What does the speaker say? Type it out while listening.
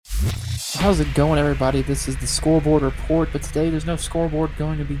How's it going, everybody? This is the scoreboard report, but today there's no scoreboard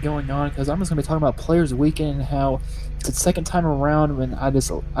going to be going on because I'm just going to be talking about Players Weekend and how it's the second time around when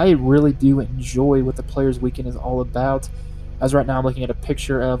I really do enjoy what the Players Weekend is all about. As right now I'm looking at a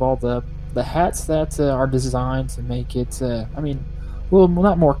picture of all the hats that are designed to make it, well,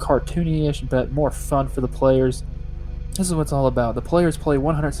 not more cartoony-ish, but more fun for the players. This is what it's all about. The players play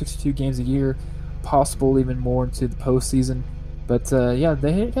 162 games a year, possible even more into the postseason. But yeah,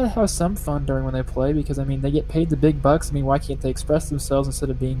 they gotta have some fun during when they play because they get paid the big bucks. Why can't they express themselves instead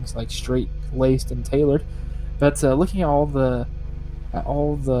of being like straight laced and tailored? But looking at all the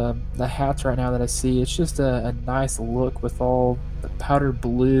hats right now that I see, it's just a nice look with all the powder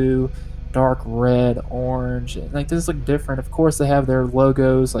blue, dark red, orange. Like this look different. Of course, they have their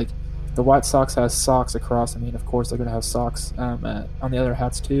logos. Like the White Sox has socks across. Of course they're gonna have socks on the other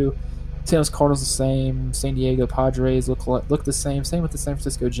hats too. San Diego Cardinals the same. San Diego Padres look the same. Same with the San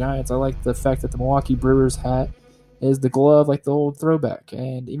Francisco Giants. I like the fact that the Milwaukee Brewers hat is the glove like the old throwback,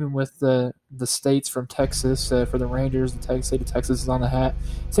 and even with the states from Texas for the Rangers, the state of Texas is on the hat.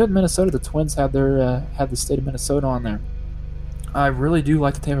 Same with Minnesota. The Twins had the state of Minnesota on there. I really do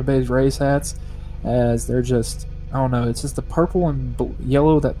like the Tampa Bay Rays hats, as they're just, I don't know, it's just the purple and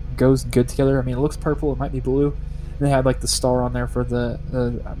yellow that goes good together. It looks purple, it might be blue. They had like the star on there for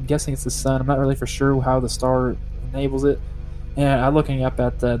I'm guessing it's the sun. I'm not really for sure how the star enables it. And I'm looking up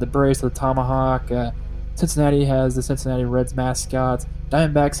at the Braves of the Tomahawk. Cincinnati has the Cincinnati Reds mascot.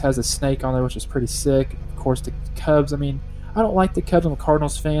 Diamondbacks has a snake on there, which is pretty sick. Of course, the Cubs. I don't like the Cubs. I'm a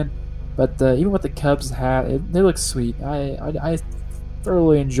Cardinals fan, but even with the Cubs hat, they look sweet. I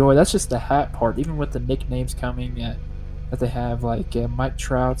thoroughly enjoy. That's just the hat part. Even with the nicknames coming that they have, like Mike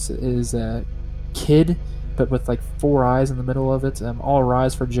Trout's is Kid, but with like 4 eyes in the middle of it. All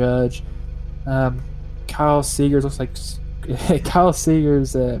rise for Judge. Kyle Seager's looks like Kyle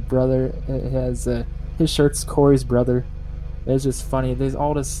Seager's brother. It has his shirt's Corey's brother. It's just funny. They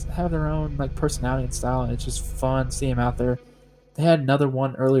all just have their own like personality and style, and it's just fun seeing them out there. They had another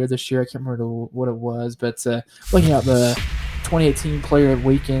one earlier this year. I can't remember what it was, but looking at the 2018 Player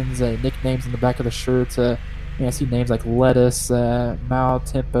Weekends nicknames in the back of the shirt, I see names like Lettuce, Mal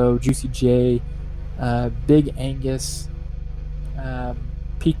Tempo, Juicy J, Big Angus,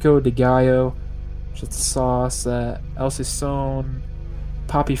 Pico de Gallo, which is the sauce, El Sison,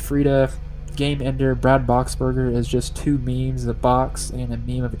 Poppy Frida, Game Ender, Brad Boxberger is just 2 memes, a box and a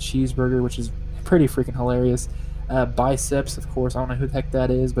meme of a cheeseburger, which is pretty freaking hilarious. Biceps, of course, I don't know who the heck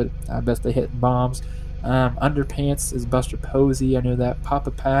that is, but I bet they hit bombs. Underpants is Buster Posey, I know that.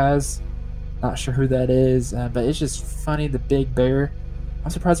 Papa Paz, not sure who that is, but it's just funny. The Big Bear, I'm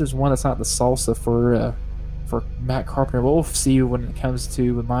surprised there's one that's not the salsa for Matt Carpenter. We'll see when it comes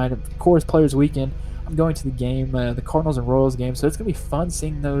to mine. Of course, Players Weekend, I'm going to the game, the Cardinals and Royals game, so it's going to be fun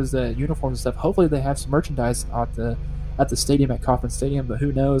seeing those uniforms and stuff. Hopefully they have some merchandise at the stadium, at Kauffman Stadium, but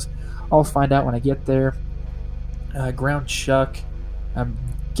who knows? I'll find out when I get there. Ground Chuck, I'm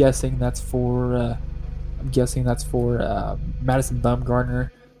guessing that's for Madison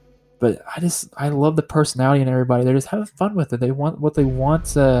Bumgarner. But I love the personality and everybody. They're just having fun with it. They want what they want.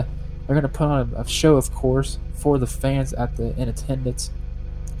 They're going to put on a show, of course, for the fans in attendance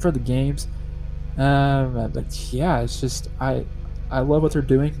for the games. But yeah, it's just I love what they're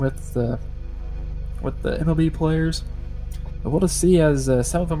doing with the MLB players. But we'll just see as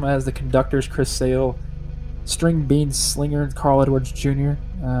some of them as the conductors, Chris Sale, String Bean Slinger, Carl Edwards Jr.,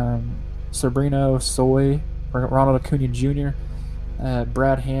 Sabrino Soy, Ronald Acuna Jr.,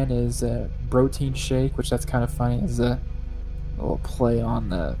 Brad Hand is Protein Shake, which that's kind of funny as a little play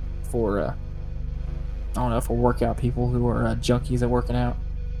on for I don't know, for workout people who are junkies at working out.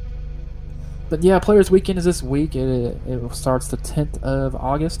 But yeah, Players Weekend is this week. It starts the 10th of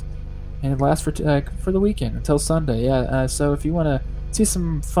August, and it lasts for the weekend until Sunday. Yeah, so if you want to see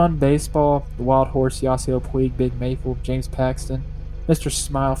some fun baseball, the Wild Horse, Yasiel Puig, Big Maple, James Paxton, Mr.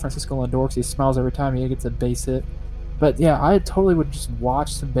 Smile, Francisco Lindor, because he smiles every time he gets a base hit. But yeah, I totally would just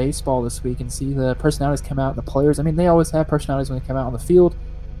watch some baseball this week and see the personalities come out, the players. They always have personalities when they come out on the field,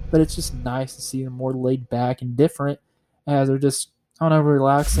 but it's just nice to see them more laid back and different, as they're just, I don't know,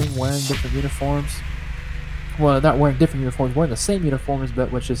 relaxing, wearing different uniforms. Well, not wearing different uniforms, wearing the same uniforms,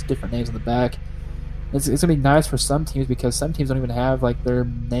 but with just different names on the back. It's going to be nice for some teams because some teams don't even have like their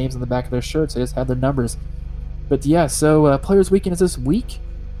names on the back of their shirts. They just have their numbers. But yeah, so Players Weekend is this week.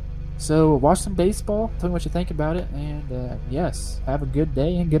 So watch some baseball. Tell me what you think about it. And yes, have a good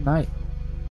day and good night.